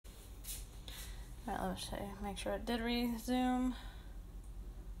Alright, let's see. Make sure it did resume.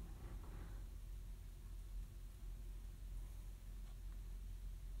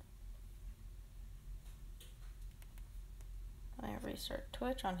 Let me restart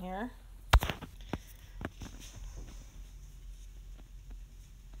Twitch on here.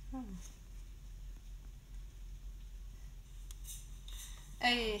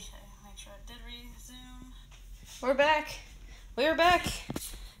 Hey, make sure it did resume. We're back. We're back.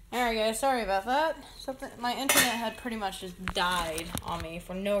 Alright guys, sorry about that. My internet had pretty much just died on me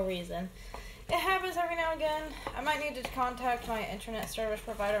for no reason. It happens every now and again. I might need to contact my internet service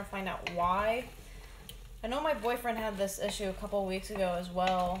provider and find out why. I know my boyfriend had this issue a couple weeks ago as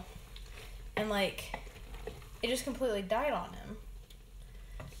well. And like, it just completely died on him.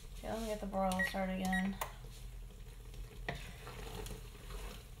 Okay, let me get the broil started again.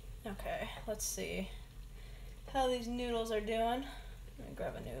 Okay, let's see how these noodles are doing. Let me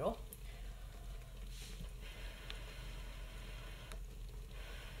grab a noodle.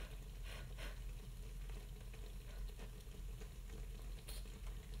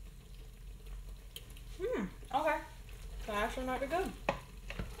 Okay. That's actually not good.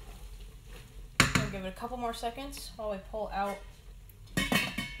 I'll give it a couple more seconds while we pull out.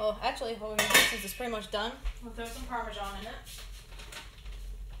 Well, actually, what we're going to do since it's pretty much done, we'll throw some Parmesan in it.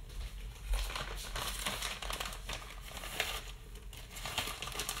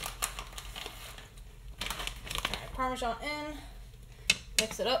 Alright, Parmesan in.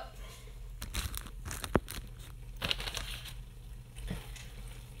 Mix it up.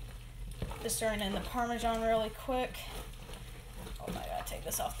 Just stirring in the Parmesan really quick. Oh, I gotta take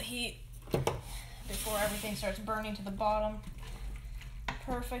this off the heat before everything starts burning to the bottom.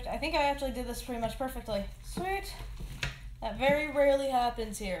 Perfect. I think I actually did this pretty much perfectly. Sweet. That very rarely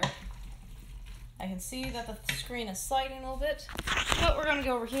happens here. I can see that the screen is sliding a little bit, but we're gonna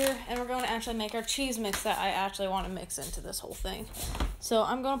go over here and we're gonna actually make our cheese mix that I actually want to mix into this whole thing. So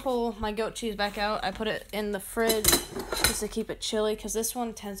I'm gonna pull my goat cheese back out. I put it in the fridge just to keep it chilly because this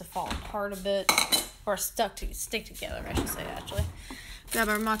one tends to fall apart a bit, or stick together, I should say actually. Grab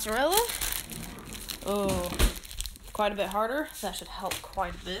our mozzarella. Oh, quite a bit harder. That should help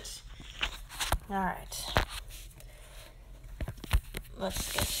quite a bit. All right.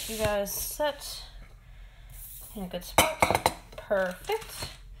 Let's get you guys set in a good spot. Perfect.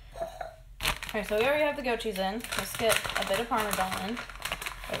 Okay, so we already have the goat cheese in. Let's get a bit of Parmesan in.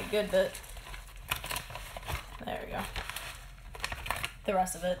 A good bit. There we go. The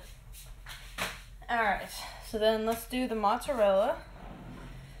rest of it. Alright, so then let's do the mozzarella.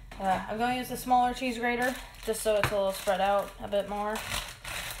 I'm going to use the smaller cheese grater just so it's a little spread out a bit more.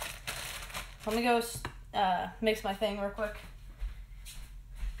 Let me go mix my thing real quick.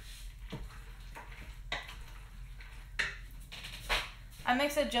 I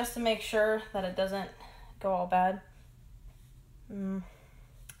mix it just to make sure that it doesn't go all bad.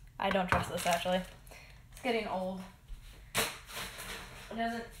 I don't trust this actually. It's getting old. It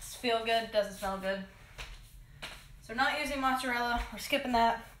doesn't feel good, doesn't smell good. So we're not using mozzarella, we're skipping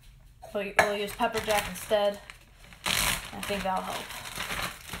that. We'll use pepper jack instead. I think that'll help.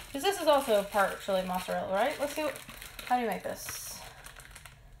 Because this is also partially mozzarella, right? Let's see, how do you make this?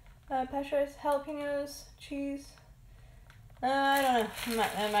 Pasteurized jalapenos, cheese. I don't know.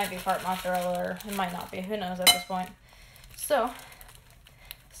 It might be part mozzarella or it might not be. Who knows at this point. So,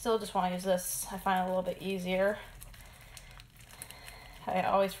 still just want to use this. I find it a little bit easier. I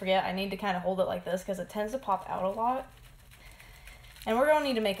always forget I need to kind of hold it like this because it tends to pop out a lot. And we're going to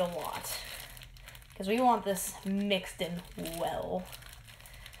need to make a lot because we want this mixed in well.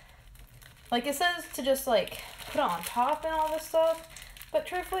 Like it says to just like put it on top and all this stuff, but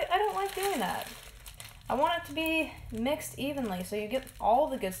truthfully I don't like doing that. I want it to be mixed evenly so you get all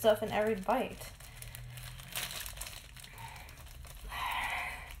the good stuff in every bite.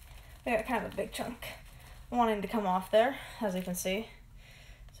 We got kind of a big chunk wanting to come off there, as you can see.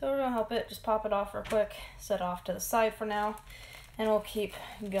 So we're gonna help it, just pop it off real quick, set off to the side for now, and we'll keep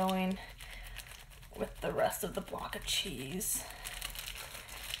going with the rest of the block of cheese.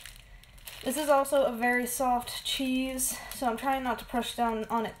 This is also a very soft cheese, so I'm trying not to push down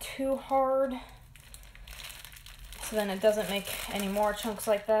on it too hard, so then it doesn't make any more chunks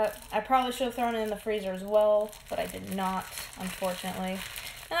like that. I probably should have thrown it in the freezer as well, but I did not, unfortunately.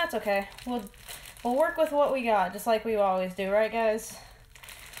 And that's okay. We'll work with what we got, just like we always do, right guys?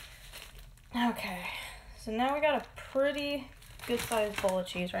 Okay, so now we got a pretty good sized bowl of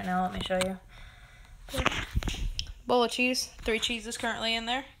cheese right now. Let me show you. Bowl of cheese, 3 cheeses currently in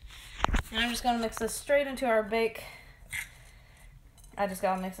there. And I'm just gonna mix this straight into our bake. I just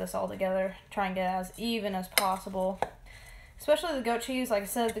gotta mix this all together, try and get it as even as possible. especially the goat cheese. Like I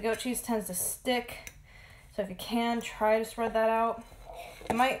said, the goat cheese tends to stick. So if you can, try to spread that out.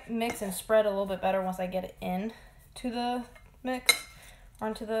 It might mix and spread a little bit better once I get it in to the mix or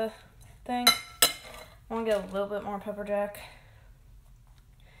into the thing. I want to get a little bit more pepper jack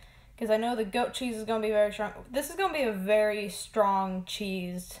because I know the goat cheese is going to be very strong. This is going to be a very strong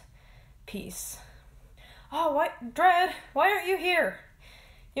cheese piece. Oh, what? Dread, why aren't you here?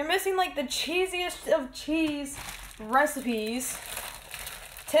 You're missing like the cheesiest of cheese recipes.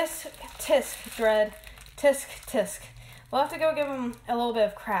 Tisk, tisk, Dread. Tisk, tisk. We'll have to go give him a little bit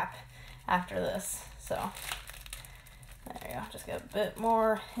of crap after this. So, there you go. Just get a bit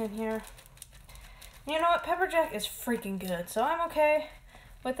more in here. You know what? Pepper jack is freaking good. So I'm okay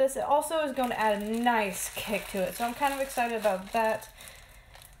with this. It also is going to add a nice kick to it. So I'm kind of excited about that.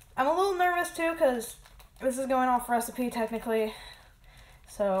 I'm a little nervous too because this is going off recipe technically.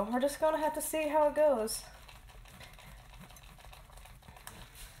 So we're just going to have to see how it goes.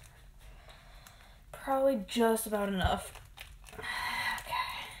 Probably just about enough. Okay.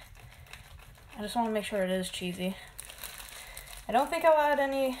 I just want to make sure it is cheesy. I don't think I'll add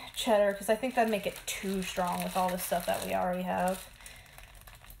any cheddar because I think that'd make it too strong with all the stuff that we already have.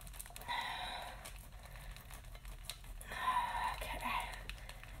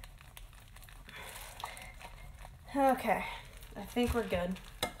 Okay, I think we're good.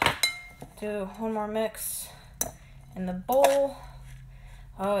 Do one more mix in the bowl.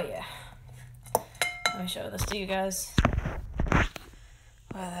 Oh yeah. Let me show this to you guys. Look at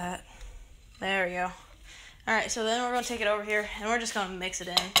that. There we go. Alright, so then we're going to take it over here and we're just going to mix it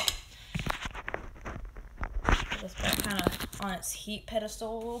in. Just kind of on its heat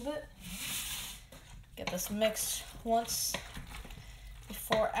pedestal a little bit. Get this mixed once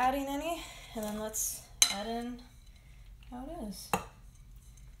before adding any. And then let's add in how it is.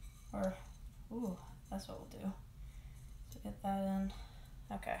 Or, ooh, that's what we'll do. So get that in.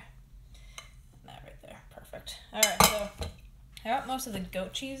 Okay. That right there. Perfect. Alright, so I got most of the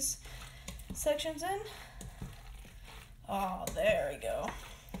goat cheese sections in. Oh, there we go.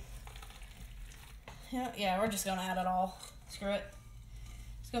 Yeah, we're just gonna add it all. Screw it.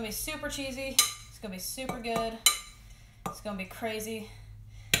 It's gonna be super cheesy. It's gonna be super good. It's gonna be crazy.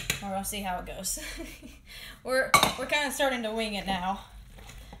 We're gonna see how it goes. we're kind of starting to wing it now,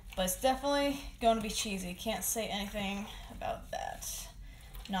 but it's definitely going to be cheesy. Can't say anything about that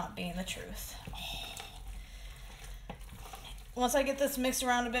not being the truth. Oh. Once I get this mixed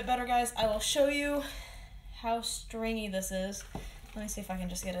around a bit better, guys, I will show you how stringy this is. Let me see if I can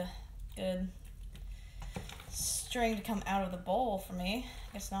just get a good string to come out of the bowl for me.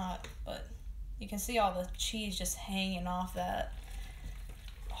 I guess not, but you can see all the cheese just hanging off that.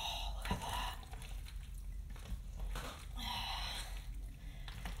 Oh, look at that.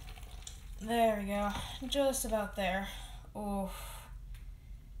 There we go. Just about there. Oof.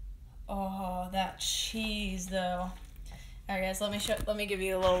 Oh, that cheese though. Alright guys, let me give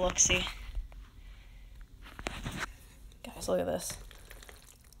you a little look-see. Guys, look at this.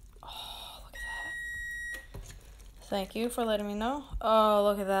 Oh, look at that. Thank you for letting me know. Oh,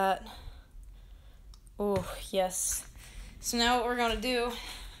 look at that. Oh, yes. So now what we're going to do,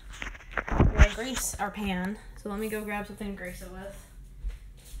 we're going to grease our pan. So let me go grab something to grease it with.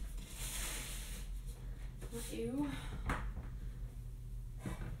 Not you.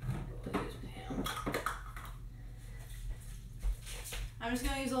 I'm just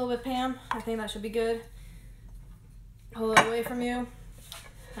going to use a little bit of Pam. I think that should be good. Hold it away from you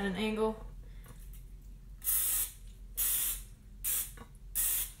at an angle.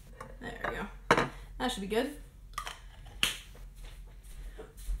 There we go. That should be good.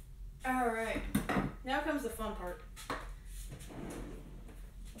 Alright. Now comes the fun part.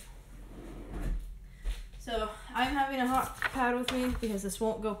 So, I'm having a hot pad with me because this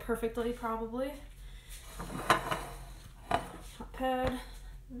won't go perfectly, probably. Hot pad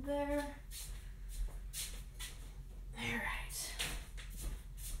there. Alright.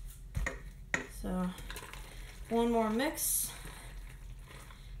 So, one more mix.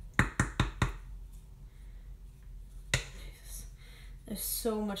 Jesus. There's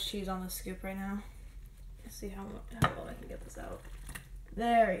so much cheese on this scoop right now. Let's see how well I can get this out.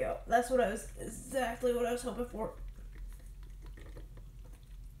 There we go. That's exactly what I was hoping for.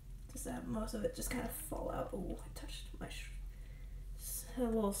 Just to have most of it just kind of fall out. Oh, I touched my a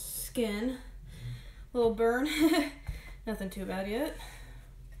little skin. A little burn. Nothing too bad yet.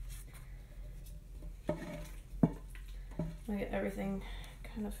 I'll get everything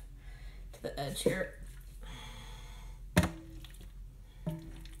kind of to the edge here.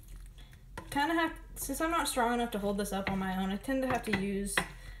 Kind of have, since I'm not strong enough to hold this up on my own, I tend to have to use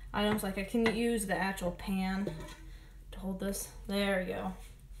items like I can use the actual pan to hold this. There we go.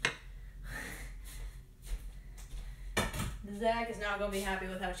 Zach is not going to be happy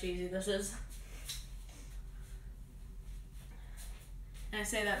with how cheesy this is. And I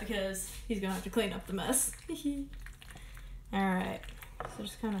say that because he's going to have to clean up the mess. Alright, so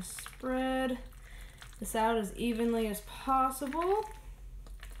just kind of spread this out as evenly as possible.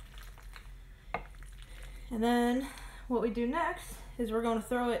 And then what we do next is we're going to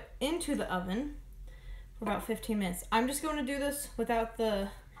throw it into the oven for about 15 minutes. I'm just going to do this without the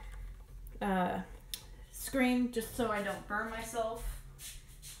screen just so I don't burn myself.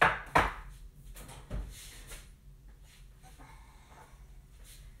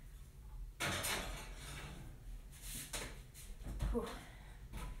 Whew.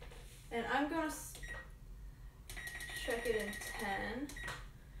 And I'm going to check it in 10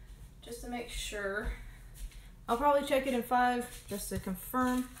 just to make sure. I'll probably check it in 5 just to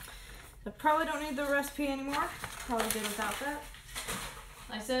confirm. I probably don't need the recipe anymore. Probably good without that.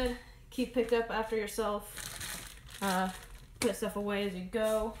 Like I said, keep picked up after yourself. Put stuff away as you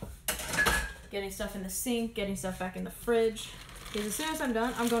go. Getting stuff in the sink, getting stuff back in the fridge. Because as soon as I'm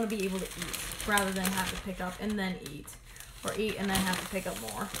done, I'm going to be able to eat rather than have to pick up and then eat. Or eat and then have to pick up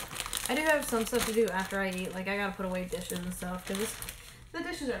more. I do have some stuff to do after I eat. Like I gotta put away dishes and stuff because the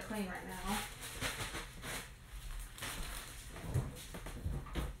dishes are clean right now.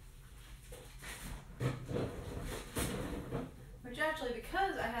 Which actually,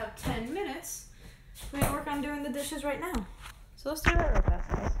 because I have 10 minutes, we can work on doing the dishes right now. So let's do that real fast,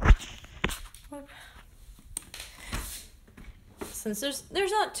 guys. Since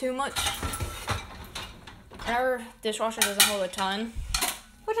there's not too much, our dishwasher doesn't hold a ton,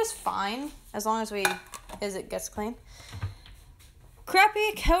 which is fine as long as it gets clean.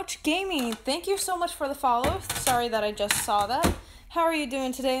 Crappy Couch Gaming, thank you so much for the follow. Sorry that I just saw that. How are you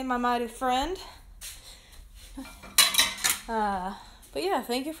doing today, my mighty friend? But yeah,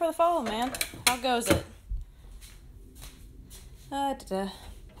 thank you for the follow, man. How goes it?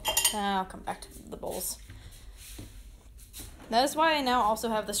 I'll come back to the bowls. That is why I now also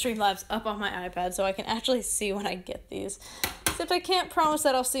have the Streamlabs up on my iPad so I can actually see when I get these. Except I can't promise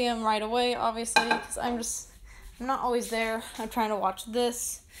that I'll see them right away, obviously, because I'm not always there. I'm trying to watch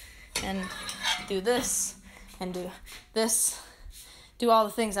this and do this and do this. Do all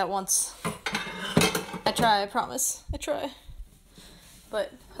the things at once. I try, I promise. I try.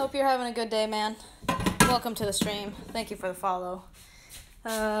 But hope you're having a good day, man. Welcome to the stream. Thank you for the follow.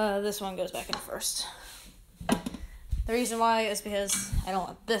 This one goes back in first. The reason why is because I don't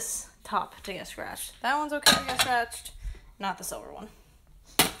want this top to get scratched. That one's okay to get scratched, not the silver one.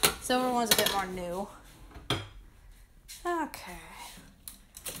 Silver one's a bit more new. Okay.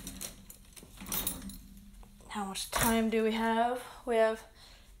 How much time do we have? We have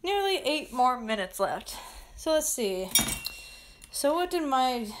nearly 8 more minutes left. So let's see. So what did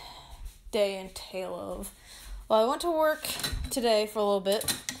my day entail of? Well, I went to work today for a little bit.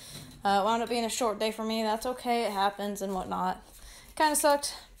 It wound up being a short day for me. That's okay. It happens and whatnot. Kind of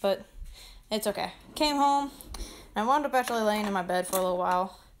sucked, but it's okay. Came home, and I wound up actually laying in my bed for a little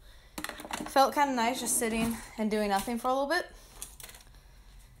while. Felt kind of nice just sitting and doing nothing for a little bit.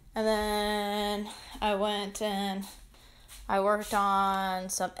 And then I went and I worked on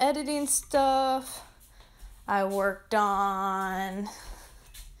some editing stuff. I worked on...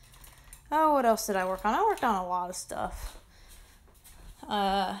 Oh, what else did I work on? I worked on a lot of stuff.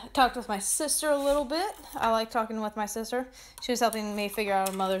 Talked with my sister a little bit. I like talking with my sister. She was helping me figure out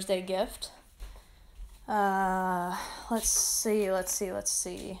a Mother's Day gift. Let's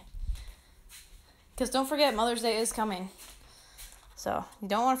see. Because don't forget, Mother's Day is coming. So, you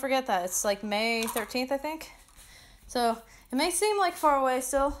don't want to forget that. It's like May 13th, I think. So, it may seem like far away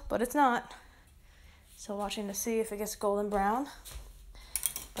still, but it's not. Still watching to see if it gets golden brown.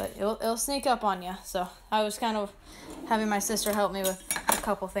 But it'll sneak up on you. So, I was kind of having my sister help me with a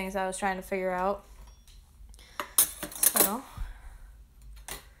couple things I was trying to figure out. So,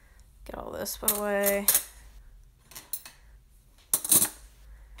 get all this put away.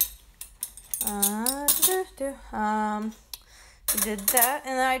 Did that,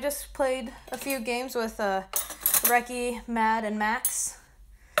 and then I just played a few games with Reki, Mad, and Max.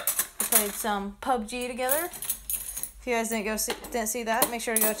 We played some PUBG together. If you guys didn't see that, make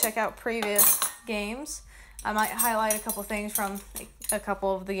sure to go check out previous games. I might highlight a couple things from a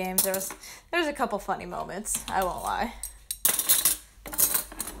couple of the games. There's a couple funny moments, I won't lie.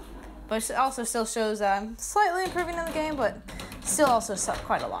 But it also still shows that I'm slightly improving in the game, but still also suck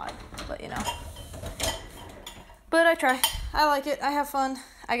quite a lot. But you know. But I try. I like it. I have fun.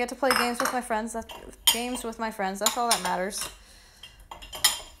 I get to play games with my friends. That's all that matters.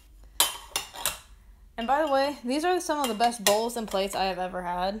 And by the way, these are some of the best bowls and plates I have ever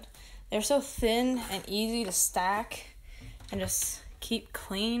had. They're so thin and easy to stack and just keep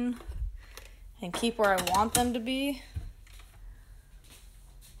clean and keep where I want them to be.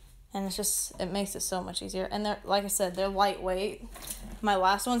 And it's just, it makes it so much easier. And they're, like I said, they're lightweight. My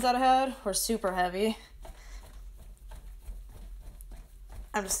last ones that I had were super heavy.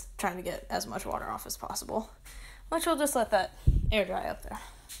 I'm just trying to get as much water off as possible, which will just let that air dry up there.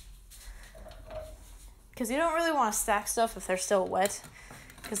 Because you don't really want to stack stuff if they're still wet,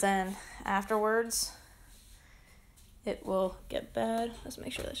 because then afterwards it will get bad. Let's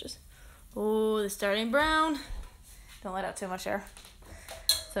make sure that's just, oh, it's starting brown. Don't let out too much air.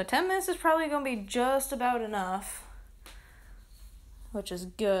 So 10 minutes is probably going to be just about enough, which is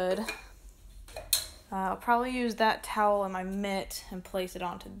good. I'll probably use that towel in my mitt and place it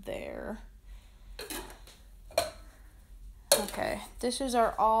onto there. Okay, dishes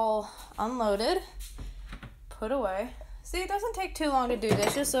are all unloaded, put away. See, it doesn't take too long to do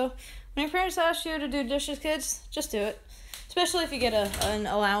dishes, so when your parents ask you to do dishes, kids, just do it. Especially if you get an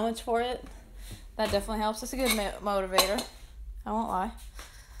allowance for it. That definitely helps. It's a good motivator. I won't lie.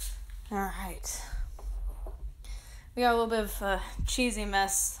 Alright. We got a little bit of a cheesy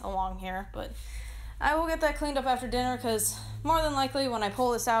mess along here, but I will get that cleaned up after dinner, because more than likely when I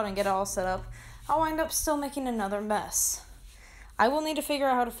pull this out and get it all set up, I'll wind up still making another mess. I will need to figure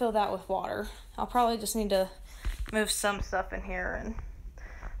out how to fill that with water. I'll probably just need to move some stuff in here and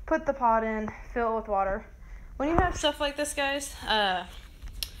put the pot in, fill it with water. When you have stuff like this, guys,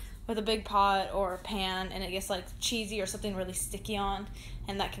 with a big pot or a pan and it gets like cheesy or something really sticky on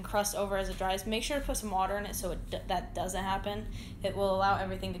and that can crust over as it dries, make sure to put some water in it so that doesn't happen. It will allow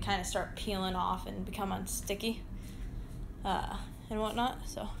everything to kind of start peeling off and become unsticky and whatnot.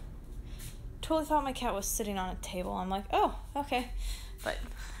 So totally thought my cat was sitting on a table. I'm like, oh, okay. But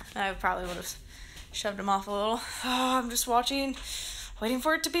I probably would have shoved him off a little. Oh, I'm just waiting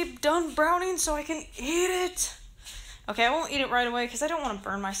for it to be done browning so I can eat it. Okay, I won't eat it right away because I don't want to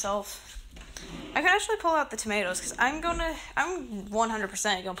burn myself. I can actually pull out the tomatoes because I'm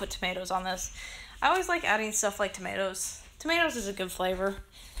 100% gonna put tomatoes on this. I always like adding stuff like tomatoes. Tomatoes is a good flavor,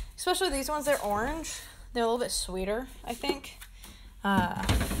 especially these ones. They're orange. They're a little bit sweeter, I think.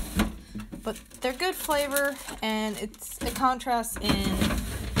 But they're good flavor, and it contrasts in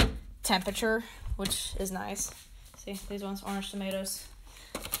temperature, which is nice. See, these ones, orange tomatoes,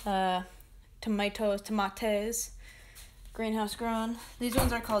 tomates, greenhouse grown. These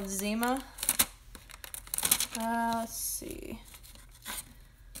ones are called Zinni. Let's see.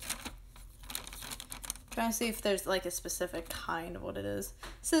 Trying to see if there's like a specific kind of what it is. It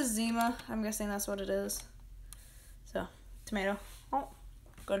says Zinni. I'm guessing that's what it is. So, tomato. Oh,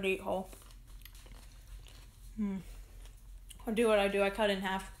 good to eat whole. I'll do what I do. I cut it in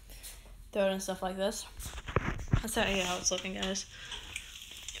half. Throw it in stuff like this. That's how it's looking, guys.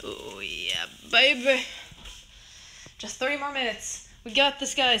 Oh, yeah, baby. Just 3 more minutes. We got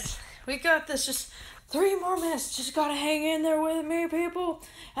this, guys. We got this. Just 3 more minutes. Just gotta hang in there with me, people.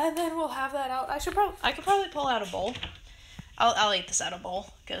 And then we'll have that out. I could probably pull out a bowl. I'll eat this out of a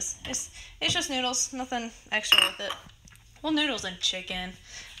bowl because it's just noodles. Nothing extra with it. Well, noodles and chicken.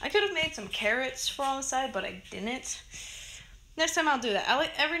 I could have made some carrots for on the side, but I didn't. Next time I'll do that.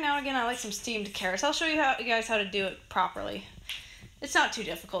 Every now and again I like some steamed carrots. I'll show you guys how to do it properly. It's not too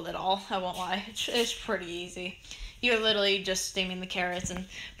difficult at all. I won't lie. It's pretty easy. You're literally just steaming the carrots, and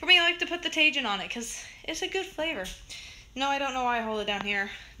for me, I like to put the Tajin on it because it's a good flavor. No, I don't know why I hold it down here.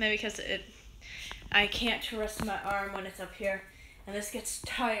 Maybe because I can't rest my arm when it's up here, and this gets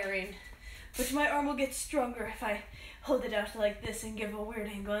tiring. Which my arm will get stronger if I hold it out like this and give a weird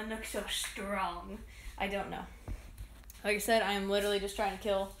angle and look so strong. I don't know. Like I said, I am literally just trying to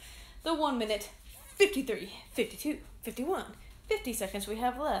kill the 1 minute, 53, 52, 51, 50 seconds we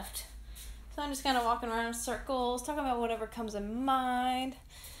have left. So I'm just kind of walking around in circles, talking about whatever comes in mind,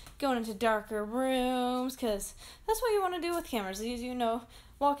 going into darker rooms, because that's what you want to do with cameras. As you know,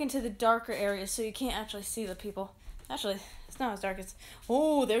 walk into the darker areas so you can't actually see the people. Actually, it's not as dark as...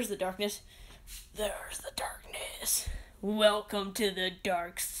 Oh, there's the darkness. There's the darkness. Welcome to the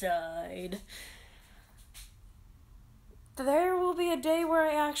dark side. There will be a day where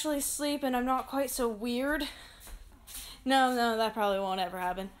I actually sleep and I'm not quite so weird. No, that probably won't ever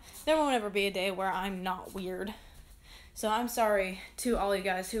happen. There won't ever be a day where I'm not weird. So I'm sorry to all you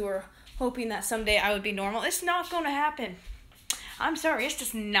guys who are hoping that someday I would be normal. It's not going to happen. I'm sorry, it's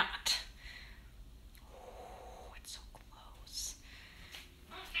just not. Oh, it's so close.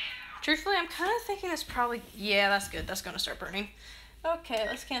 Truthfully, I'm kind of thinking it's probably... Yeah, that's good. That's going to start burning. Okay,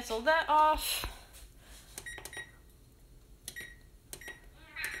 let's cancel that off.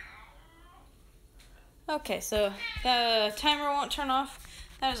 Okay, so the timer won't turn off.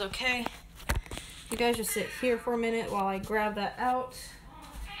 That is okay. You guys just sit here for a minute while I grab that out.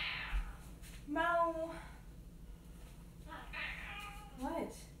 Mow.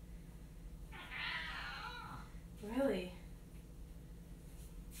 What? Really?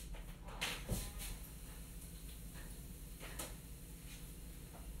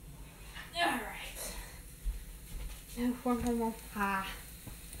 Alright. No, one. Ah.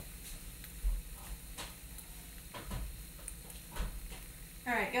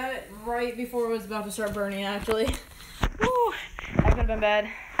 Alright, got it right before it was about to start burning, actually. Woo! That could have been bad.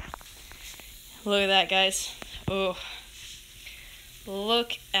 Look at that, guys. Oh.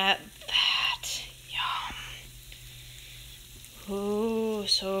 Look at that. Yum. Ooh,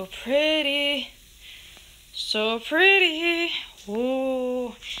 so pretty. So pretty.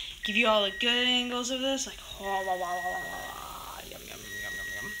 Ooh. Give you all the good angles of this. Like, oh, yum, yum, yum, yum,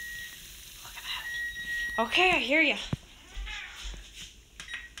 yum. Look at that. Okay, I hear ya.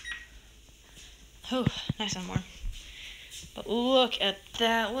 Oh, nice and warm. But look at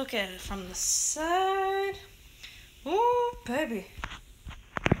that. Look at it from the side. Ooh, baby.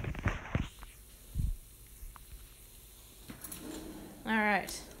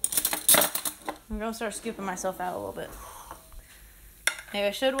 Alright. I'm going to start scooping myself out a little bit. Maybe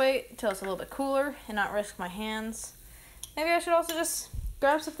I should wait until it's a little bit cooler and not risk my hands. Maybe I should also just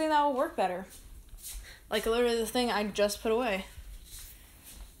grab something that will work better. Like literally the thing I just put away.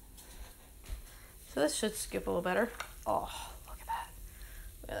 So this should scoop a little better. Oh, look at that.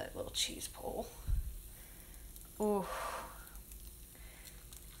 Look at that little cheese pull. Ooh.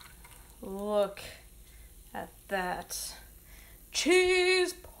 Look at that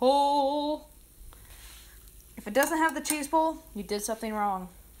cheese pull. If it doesn't have the cheese pull, you did something wrong.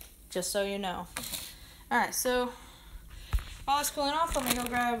 Just so you know. Alright, so while it's cooling off, let me go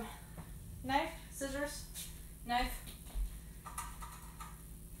grab knife, scissors, knife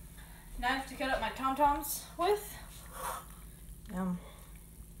to cut up my tom-toms with.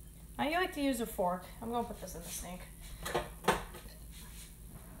 I like to use a fork. I'm going to put this in the sink.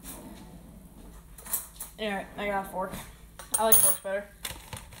 Alright, I got a fork. I like forks better.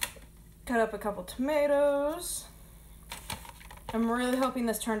 Cut up a couple tomatoes. I'm really hoping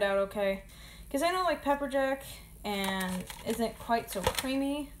this turned out okay. Because I know like pepper jack and isn't quite so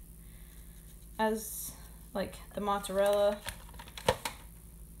creamy as like the mozzarella.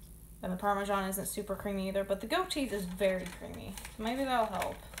 And the Parmesan isn't super creamy either, but the goat cheese is very creamy. So maybe that'll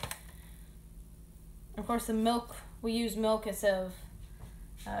help. Of course, the milk, we use milk instead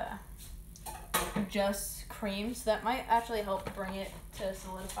of just cream, so that might actually help bring it to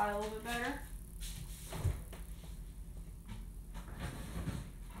solidify a little bit better.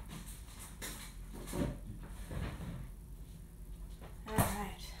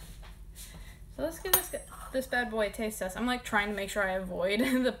 Alright. So let's give this bad boy a taste test. I'm like trying to make sure I avoid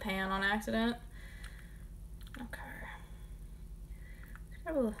the pan on accident. Okay. Let's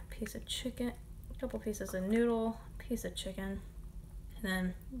grab a piece of chicken, a couple pieces of noodle, piece of chicken, and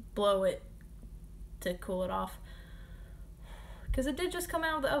then blow it to cool it off. Because it did just come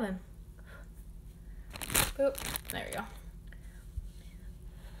out of the oven. Boop. There we go.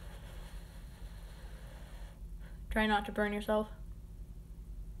 Try not to burn yourself.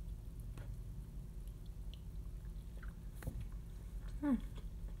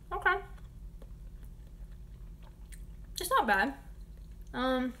 Okay. It's not bad.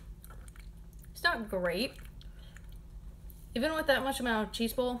 It's not great. Even with that much amount of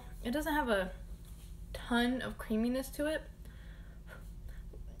cheese bowl, it doesn't have a ton of creaminess to it.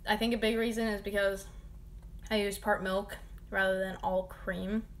 I think a big reason is because I used part milk rather than all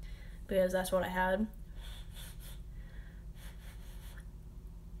cream, because that's what I had.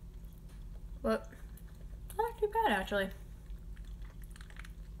 But not too bad actually.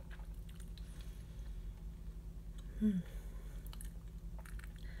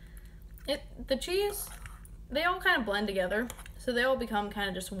 The cheese, they all kind of blend together, so they all become kind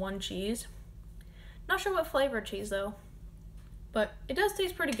of just one cheese. Not sure what flavor cheese though, but it does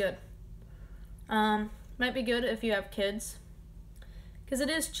taste pretty good. Might be good if you have kids, because it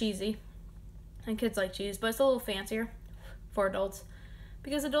is cheesy, and kids like cheese, but it's a little fancier for adults,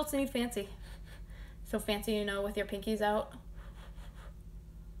 because adults need fancy. So fancy, you know, with your pinkies out.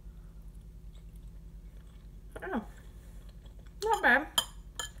 I don't know. Not bad.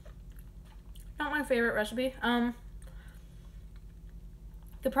 Not my favorite recipe.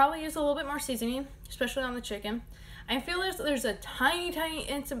 Could probably use a little bit more seasoning, especially on the chicken. I feel there's a tiny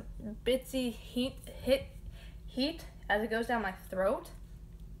bitsy heat as it goes down my throat,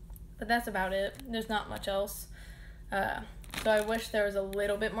 but that's about it. There's not much else. So I wish there was a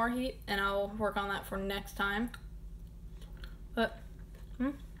little bit more heat, and I'll work on that for next time. But,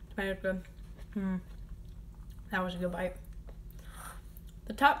 made it good. That was a good bite.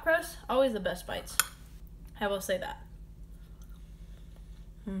 The top crust, always the best bites. I will say that.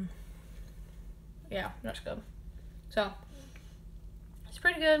 Yeah, that's good. So, it's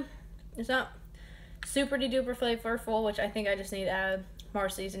pretty good. It's not super duper flavorful, which I think I just need to add more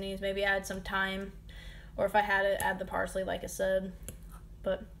seasonings, maybe add some thyme, or if I had it, add the parsley like I said.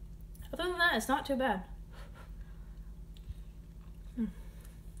 But other than that, it's not too bad.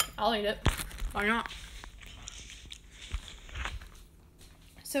 I'll eat it. Why not?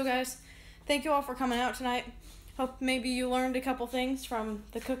 So guys, thank you all for coming out tonight. Hope maybe you learned a couple things from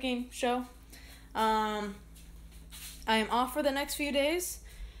the cooking show. I am off for the next few days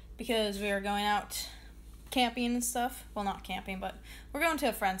because we are going out camping and stuff. Well, not camping, but we're going to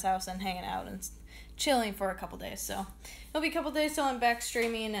a friend's house and hanging out and chilling for a couple days. So it'll be a couple days till I'm back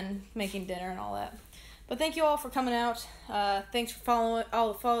streaming and making dinner and all that. But thank you all for coming out. Thanks for following,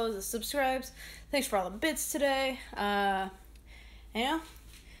 all the follows, the subscribes. Thanks for all the bits today. Yeah,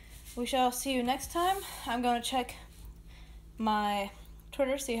 we shall see you next time. I'm going to check my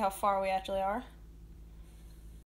Twitter, see how far we actually are.